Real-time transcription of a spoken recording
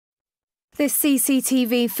This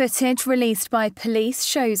CCTV footage released by police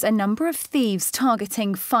shows a number of thieves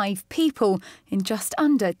targeting 5 people in just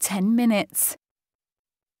under 10 minutes.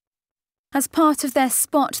 As part of their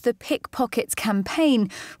Spot the Pickpockets campaign,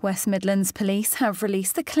 West Midlands Police have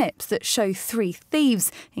released the clips that show 3 thieves,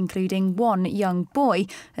 including 1 young boy,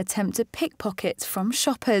 attempt to pickpocket from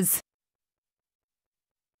shoppers.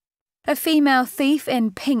 A female thief in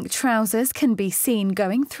pink trousers can be seen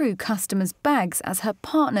going through customers' bags as her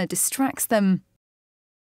partner distracts them.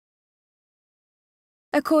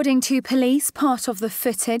 According to police, part of the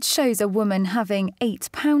footage shows a woman having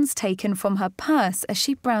 £8 taken from her purse as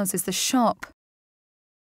she browses the shop.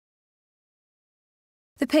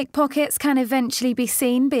 The pickpockets can eventually be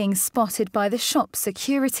seen being spotted by the shop's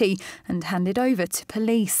security and handed over to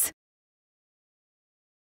police.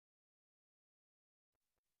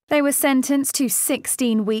 They were sentenced to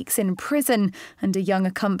 16 weeks in prison, and a young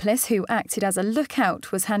accomplice who acted as a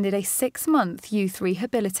lookout was handed a 6-month youth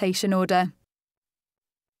rehabilitation order.